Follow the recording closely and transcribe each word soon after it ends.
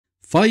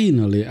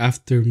Finally,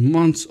 after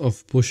months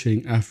of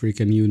pushing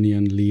African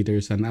Union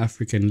leaders and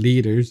African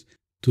leaders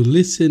to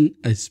listen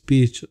a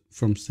speech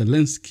from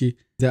Zelensky,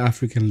 the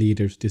African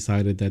leaders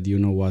decided that, you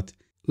know what,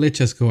 let's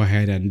just go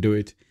ahead and do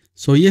it.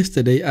 So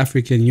yesterday,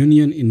 African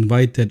Union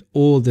invited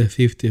all the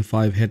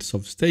 55 heads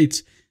of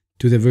states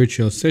to the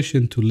virtual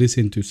session to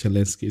listen to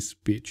Zelensky's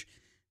speech.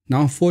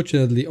 Now,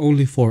 unfortunately,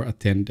 only 4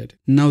 attended.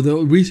 Now, the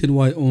reason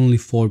why only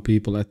 4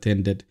 people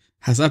attended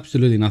has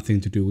absolutely nothing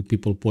to do with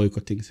people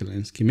boycotting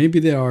Zelensky. Maybe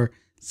there are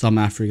some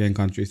African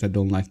countries that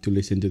don't like to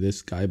listen to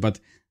this guy, but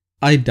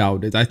I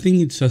doubt it. I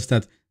think it's just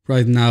that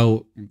right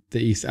now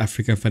the East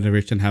African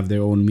Federation have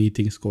their own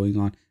meetings going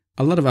on.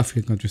 A lot of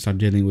African countries are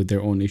dealing with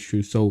their own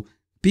issues, so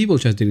people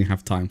just didn't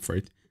have time for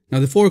it. Now,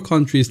 the 4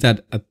 countries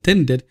that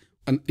attended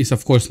is,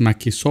 of course,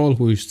 Macky Sall,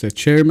 who is the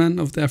chairman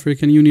of the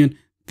African Union.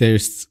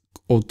 There's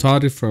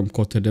Outari from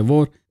Cote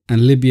d'Ivoire,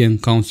 and Libyan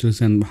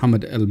Councilman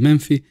Mohamed El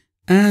Menfi,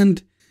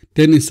 and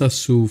Denis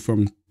Sassou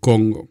from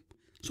Congo.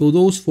 So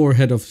those 4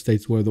 head of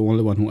states were the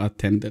only one who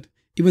attended.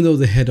 Even though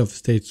the head of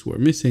states were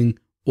missing,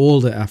 all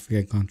the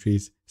African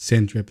countries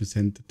sent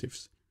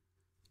representatives.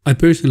 I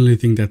personally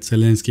think that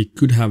Zelensky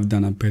could have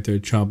done a better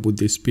job with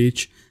this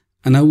speech,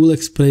 and I will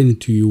explain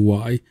to you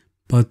why,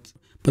 but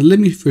let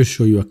me first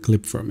show you a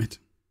clip from it.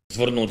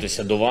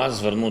 Звернутися до вас,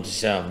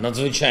 звернутися в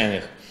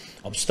надзвичайних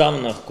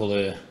обставинах,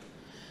 коли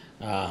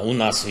у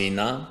нас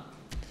війна,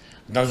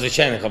 в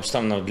надзвичайних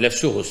обставинах для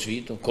всього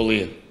світу,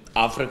 коли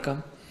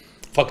Африка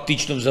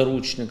фактично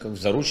в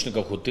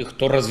заручниках у тих,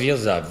 хто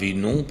розв'язав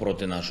війну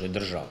проти нашої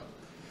держави.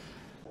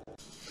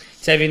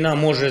 Ця війна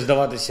може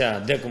здаватися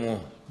декому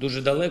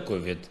дуже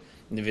далекою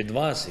від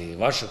вас і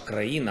ваших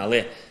країн,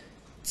 але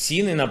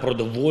ціни на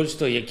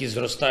продовольство, які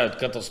зростають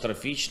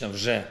катастрофічно,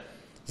 вже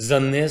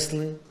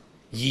занесли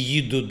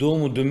її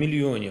додому до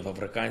мільйонів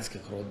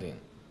африканських родин.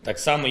 Так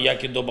само,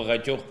 як і до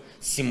багатьох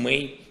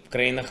сімей в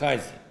країнах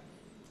Азії,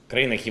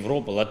 країнах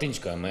Європи,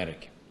 Латинської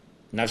Америки.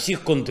 На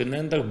всіх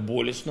континентах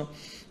болісно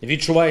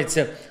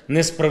відчувається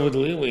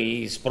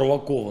несправедливий і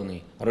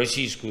спровокований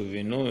російською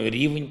війною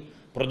рівень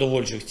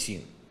продовольчих цін.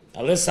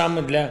 Але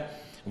саме для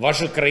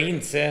ваших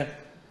країн це,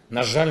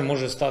 на жаль,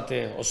 може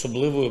стати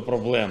особливою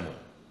проблемою.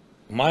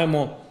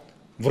 Маємо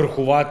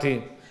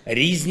врахувати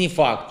різні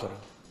фактори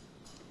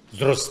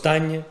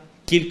зростання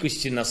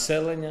кількості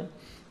населення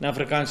на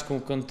африканському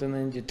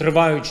континенті,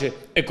 триваюче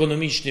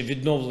економічне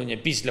відновлення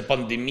після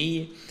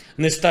пандемії,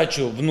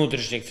 нестачу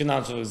внутрішніх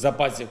фінансових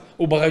запасів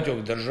у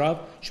багатьох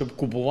держав, щоб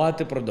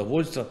купувати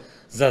продовольство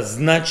за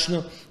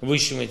значно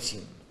вищими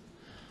цінами.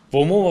 В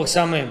умовах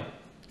саме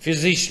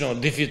фізичного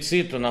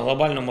дефіциту на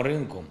глобальному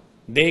ринку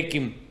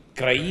деяким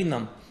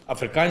країнам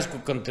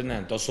африканського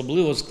континенту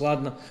особливо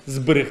складно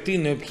зберегти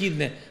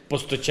необхідне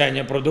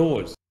постачання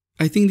продовольства.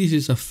 I think this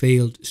is a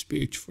failed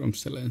speech from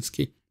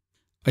Zelensky.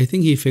 I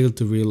think he failed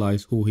to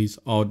realize who his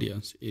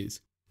audience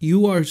is.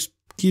 You are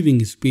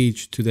giving a speech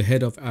to the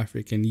head of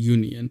African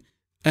Union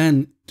and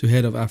to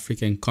head of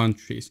African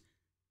countries.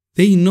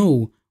 They know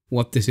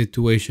what the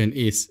situation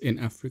is in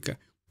Africa.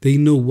 They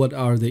know what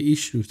are the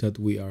issues that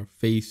we are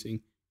facing.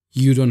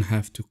 You don't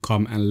have to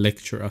come and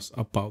lecture us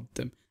about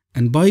them.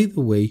 And by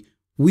the way,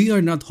 we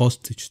are not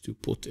hostage to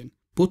Putin.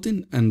 Putin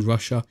and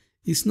Russia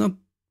is not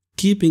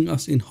keeping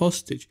us in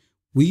hostage.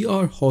 We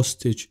are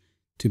hostage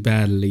to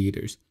bad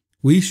leaders.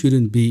 We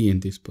shouldn't be in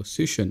this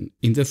position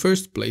in the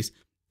first place.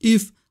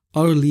 If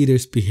our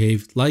leaders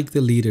behaved like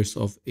the leaders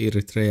of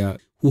Eritrea,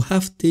 who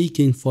have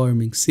taken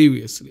farming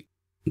seriously,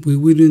 we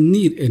wouldn't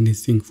need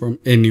anything from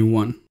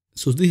anyone.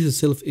 So this is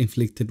a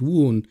self-inflicted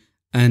wound,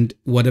 and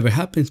whatever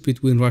happens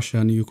between Russia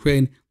and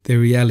Ukraine, the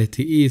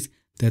reality is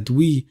that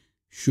we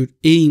should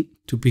aim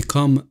to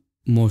become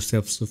more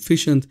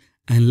self-sufficient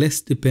and less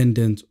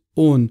dependent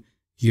on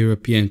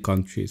European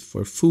countries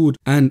for food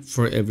and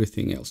for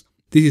everything else.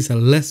 This is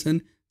a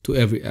lesson to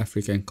every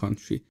African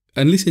country.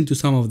 And listen to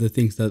some of the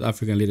things that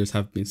African leaders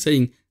have been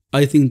saying.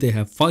 I think they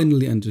have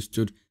finally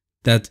understood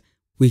that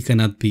we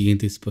cannot be in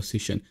this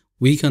position.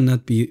 We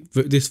cannot be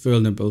this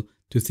vulnerable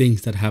to things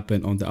that happen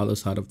on the other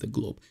side of the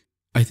globe.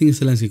 I think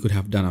Zelensky could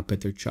have done a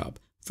better job.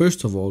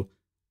 First of all,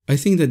 I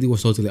think that it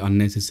was totally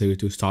unnecessary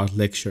to start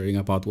lecturing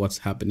about what's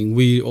happening.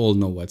 We all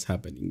know what's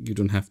happening. You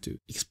don't have to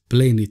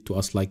explain it to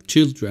us like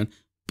children.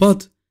 But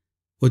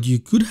what you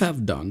could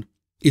have done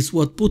is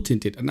what Putin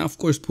did. And of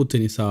course,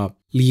 Putin is a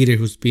leader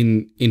who's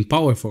been in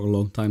power for a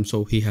long time,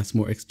 so he has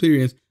more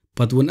experience.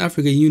 But when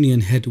African Union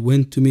head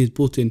went to meet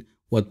Putin,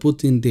 what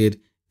Putin did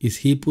is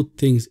he put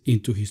things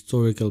into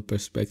historical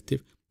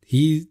perspective.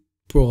 He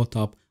brought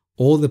up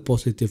all the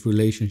positive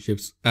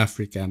relationships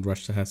Africa and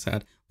Russia has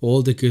had,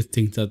 all the good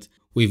things that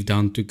we've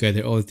done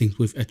together, all the things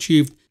we've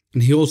achieved.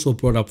 And he also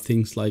brought up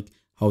things like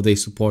how they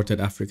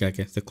supported Africa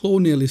against the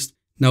colonialists.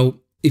 Now,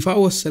 if I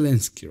was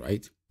Zelensky,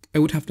 right, I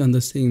would have done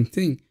the same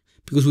thing,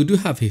 because we do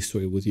have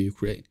history with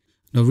Ukraine.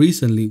 Now,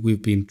 recently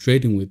we've been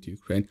trading with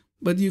Ukraine,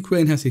 but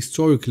Ukraine has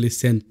historically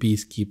sent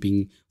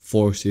peacekeeping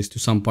forces to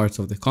some parts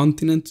of the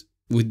continent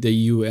with the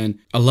UN.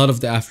 A lot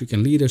of the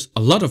African leaders,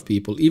 a lot of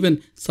people,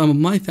 even some of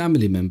my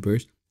family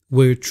members,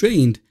 were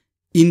trained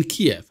in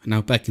Kiev.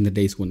 Now, back in the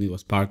days when it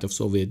was part of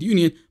Soviet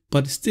Union,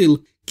 but still,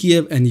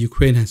 Kiev and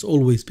Ukraine has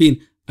always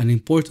been an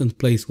important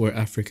place where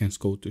Africans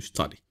go to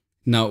study.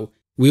 Now,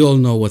 we all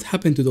know what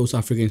happened to those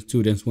African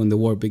students when the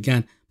war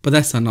began, but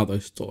that's another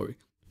story.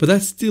 But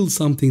that's still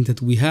something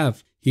that we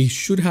have. He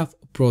should have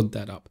brought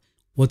that up.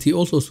 What he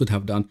also should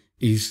have done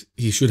is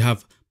he should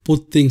have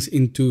put things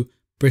into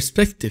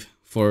perspective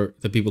for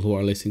the people who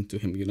are listening to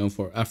him,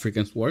 for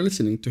Africans who are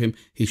listening to him.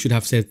 He should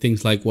have said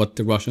things like what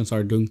the Russians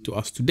are doing to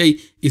us today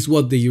is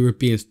what the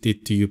Europeans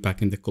did to you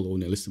back in the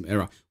colonialism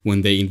era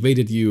when they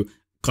invaded you,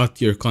 cut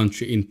your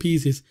country in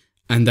pieces,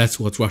 and that's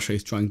what Russia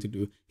is trying to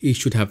do. He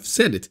should have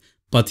said it,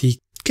 but he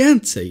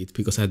can't say it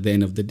because at the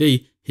end of the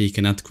day, he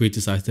cannot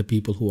criticize the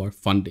people who are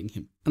funding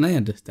him. And I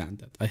understand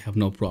that. I have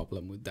no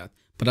problem with that.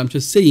 But I'm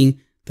just saying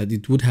that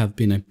it would have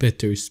been a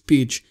better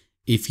speech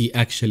if he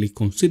actually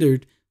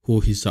considered who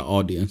his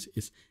audience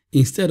is,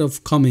 instead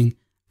of coming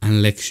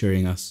and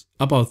lecturing us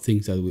about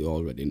things that we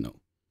already know.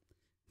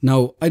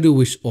 Now, I do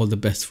wish all the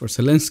best for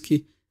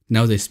Zelensky.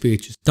 Now the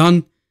speech is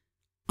done.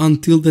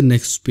 Until the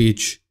next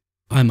speech,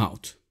 I'm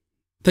out.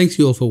 Thanks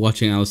you all for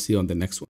watching. I'll see you on the next one.